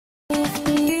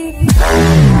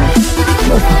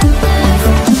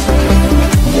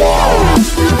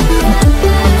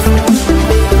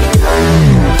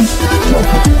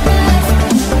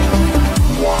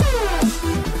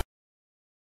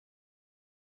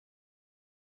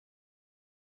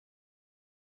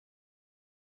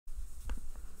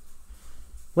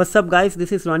What's up guys,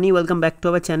 this is Ronnie. Welcome back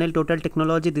to our channel Total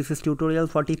Technology. This is tutorial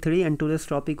 43 and today's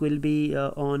topic will be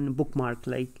on bookmark.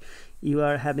 Like you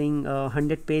are having a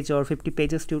 100 page or 50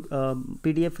 pages to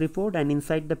PDF report, and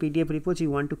inside the PDF report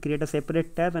you want to create a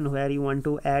separate tab and where you want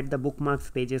to add the bookmarks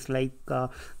pages, like the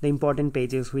important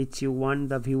pages which you want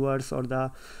the viewers or the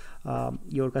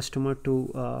your customer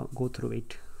to go through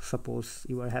it. Suppose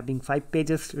you are having 5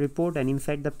 pages report, and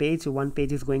inside the page one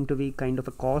page is going to be kind of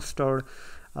a cost or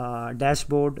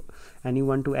dashboard, and you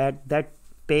want to add that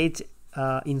page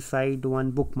inside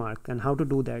one bookmark, and how to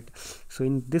do that. So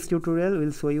in this tutorial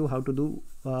we'll show you how to do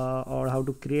or how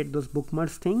to create those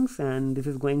bookmarks things, and this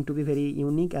is going to be very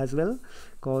unique as well,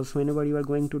 because whenever you are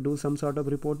going to do some sort of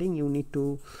reporting you need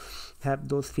to have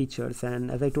those features. And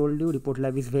as I told you,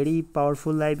 REPORTLAB is very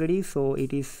powerful library, so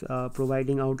it is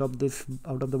providing out of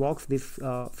the box these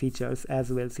features as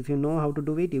well. So if you know how to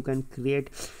do it, you can create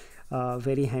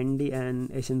very handy and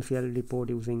essential report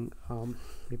using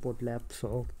REPORTLAB.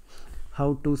 So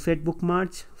how to set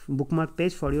bookmark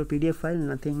page for your PDF file,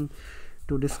 nothing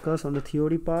to discuss on the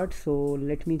theory part. So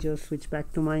let me just switch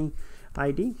back to my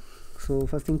ID. So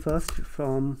first thing first,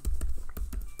 from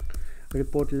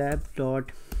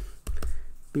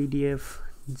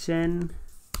reportlab.pdfgen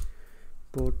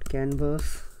port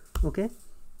canvas. Okay,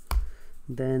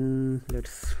 then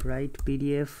let's write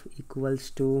pdf equals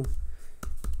to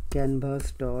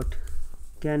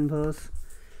canvas.canvas,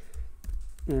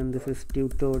 and this is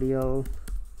tutorial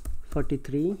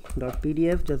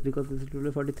 43.pdf, just because this is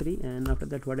tutorial 43. And after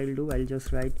that what I'll do, I'll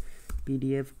just write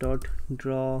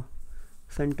pdf.draw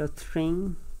center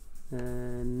string,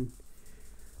 and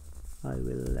I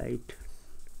will write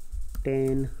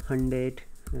 10, 100,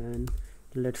 and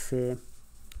let's say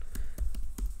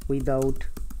without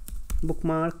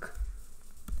bookmark,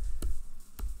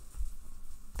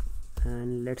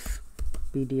 and let's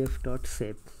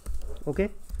pdf.save. okay,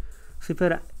 so if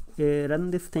I run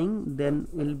this thing, then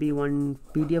will be one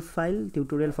PDF file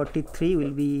tutorial 43 will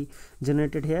be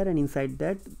generated here, and inside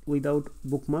that without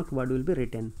bookmark what will be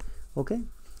written. Okay,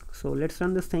 so let's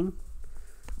run this thing.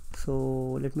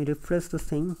 So let me refresh this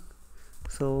thing.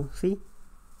 So see,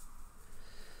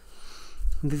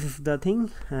 this is the thing,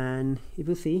 and if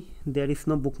you see, there is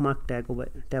no bookmark tab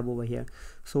over here.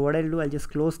 So what I'll do, I'll just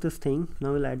close this thing.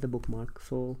 Now I'll add the bookmark.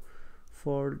 So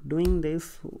for doing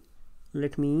this,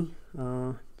 let me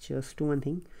just do one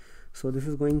thing. So this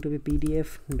is going to be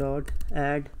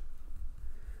pdf.add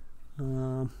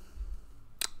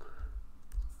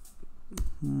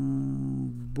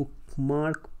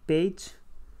bookmark page.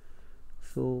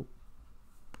 So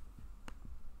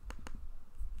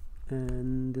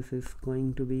and this is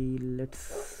going to be, let's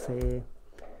say,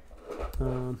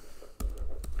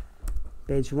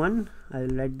 page 1. I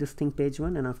will write this thing page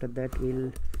 1, and after that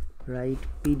we'll write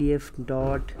pdf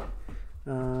dot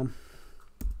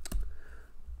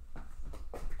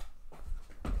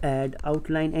add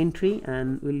outline entry,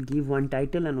 and we'll give one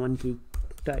title and one key.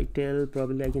 Title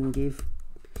probably I can give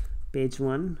page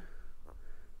 1,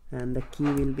 and the key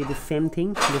will be the same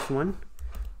thing, this one,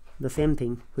 the same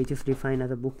thing which is defined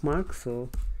as a bookmark. So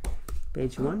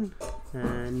page 1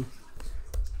 and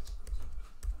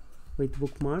with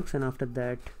bookmarks, and after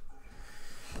that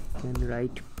can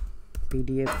write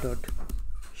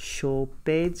pdf.show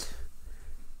page,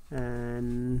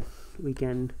 and we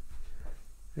can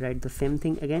write the same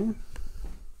thing again,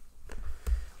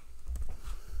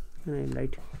 and I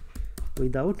write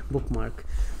without bookmark.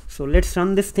 So let's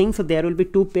run this thing. So there will be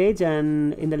 2 pages,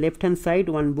 and in the left hand side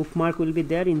one bookmark will be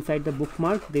there. Inside the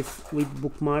bookmark, this with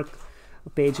bookmark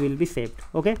page will be saved.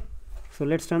 Okay, so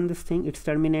let's run this thing. It's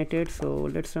terminated. So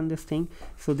let's run this thing.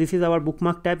 So this is our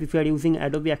bookmark tab. If you are using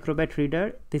Adobe Acrobat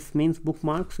Reader, this means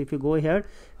bookmarks. If you go here,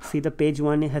 see the page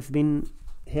 1 has been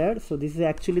here. So this is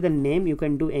actually the name. You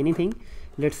can do anything.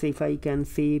 Let's see if I can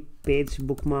see page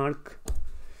bookmark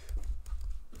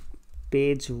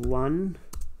page 1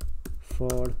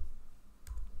 for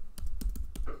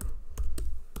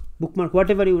bookmark.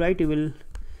 Whatever you write, you will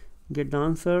get the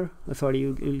answer. Sorry,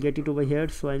 you will get it over here.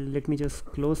 So let me just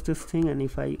close this thing, and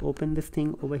if I open this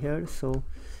thing over here, so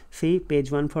see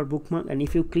page 1 for bookmark, and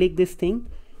if you click this thing,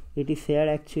 it is here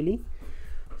actually.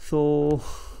 So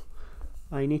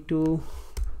I need to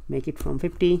make it from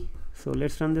 50. So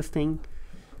let's run this thing.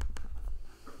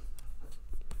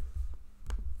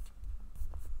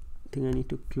 I think I need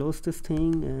to close this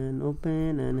thing and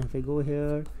open, and if I go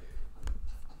here,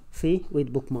 see,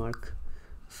 with bookmark.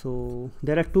 So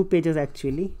there are 2 pages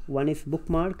actually, one is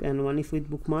bookmark and one is with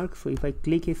bookmark. So if I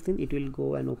click this thing, it will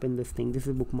go and open this thing. This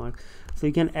is bookmark. So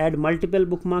you can add multiple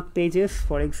bookmark pages.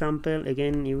 For example,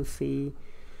 again you see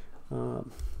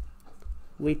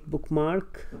with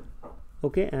bookmark,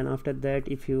 okay. And after that,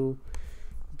 if you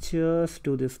just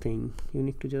do this thing, you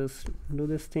need to just do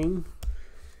this thing.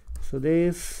 So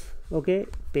this, okay,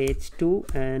 page 2,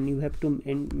 and you have to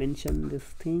mention this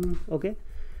thing, okay,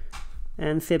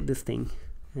 and save this thing.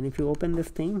 And if you open this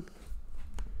thing,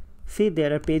 see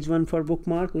there are page 1 for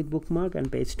bookmark with bookmark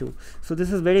and page 2. So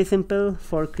this is very simple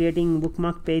for creating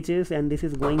bookmark pages, and this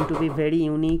is going to be very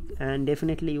unique, and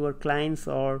definitely your clients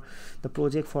or the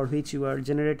project for which you are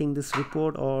generating this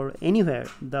report, or anywhere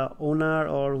the owner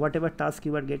or whatever task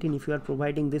you are getting, if you are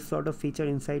providing this sort of feature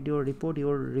inside your report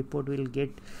will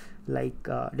get like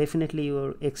definitely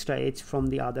your extra edge from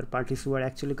the other parties who are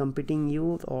actually competing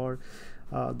you, or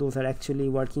those are actually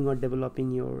working or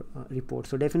developing your report.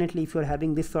 So definitely if you are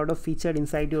having this sort of feature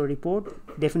inside your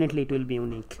report, definitely it will be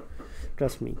unique,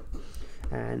 trust me.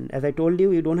 And as I told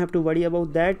you, you don't have to worry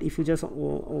about that. If you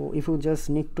just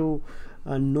need to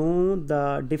know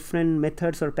the different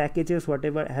methods or packages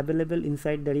whatever available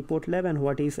inside the REPORTLAB, and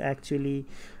what is actually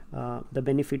the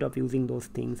benefit of using those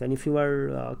things. And if you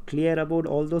are clear about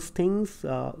all those things,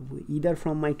 either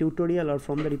from my tutorial or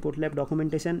from the REPORTLAB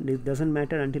documentation, it doesn't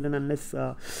matter, until and unless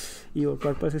your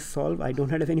purpose is solved, I don't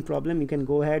have any problem. You can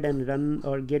go ahead and run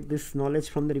or get this knowledge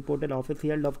from the REPORTLAB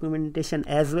official documentation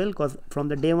as well, because from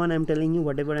the day one I'm telling you,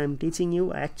 whatever I'm teaching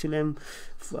you, actually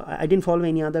I didn't follow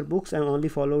any other books. I only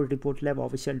followed REPORTLAB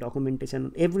official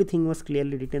documentation. Everything was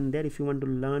clearly written there. If you want to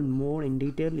learn more in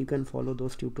detail, you can follow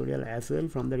those tutorials as well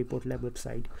from the REPORTLAB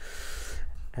website.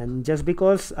 And just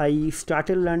because I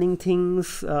started learning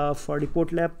things for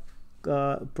REPORTLAB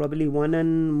probably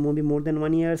maybe more than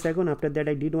 1 year ago, and after that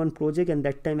I did one project, and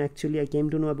that time actually I came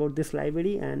to know about this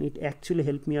library, and it actually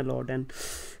helped me a lot. And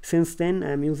since then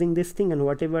I'm using this thing, and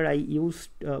whatever I used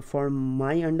for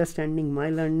my understanding, my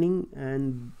learning,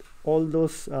 and all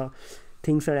those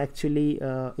things are actually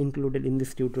included in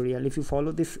this tutorial. If you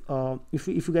follow this, if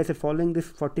you guys are following this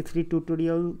 43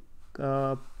 tutorial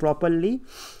properly,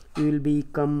 you will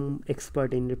become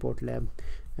expert in REPORTLAB,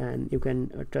 and you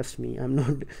can trust me, I'm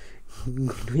not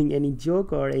doing any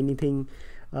joke or anything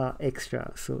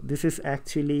extra. So this is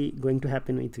actually going to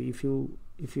happen with you.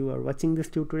 If you are watching this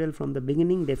tutorial from the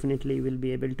beginning, definitely you will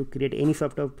be able to create any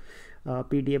sort of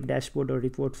PDF dashboard or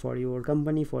report for your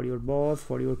company, for your boss,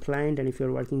 for your client. And if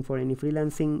you're working for any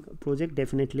freelancing project,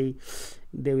 definitely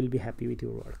they will be happy with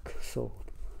your work. So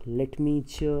let me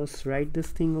just write this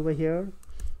thing over here.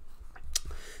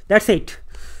 That's it.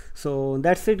 So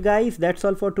that's it guys, that's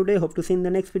all for today. Hope to see you in the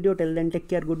next video. Till then, take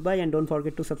care, goodbye, and don't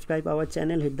forget to subscribe our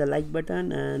channel, hit the like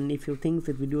button, and if you think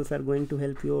these videos are going to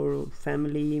help your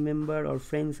family member or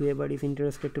friends, whoever is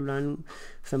interested to learn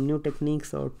some new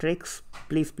techniques or tricks,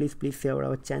 please share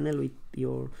our channel with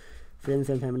your friends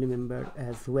and family member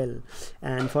as well.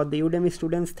 And for the Udemy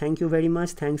students, thank you very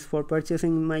much. Thanks for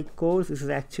purchasing my course. This has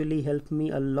actually helped me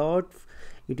a lot.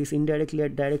 It is indirectly or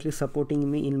directly supporting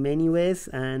me in many ways,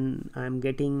 and I'm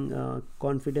getting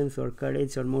confidence or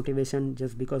courage or motivation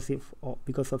just because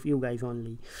of you guys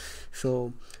only.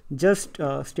 So just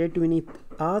stay tuned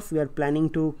with us. We are planning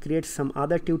to create some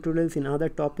other tutorials in other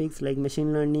topics like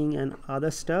machine learning and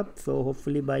other stuff. So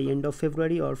hopefully by end of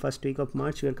February or first week of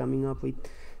March, we are coming up with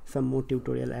some more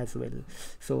tutorial as well.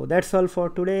 So that's all for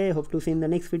today. Hope to see you in the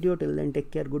next video. Till then,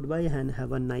 take care, goodbye, and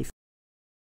have a nice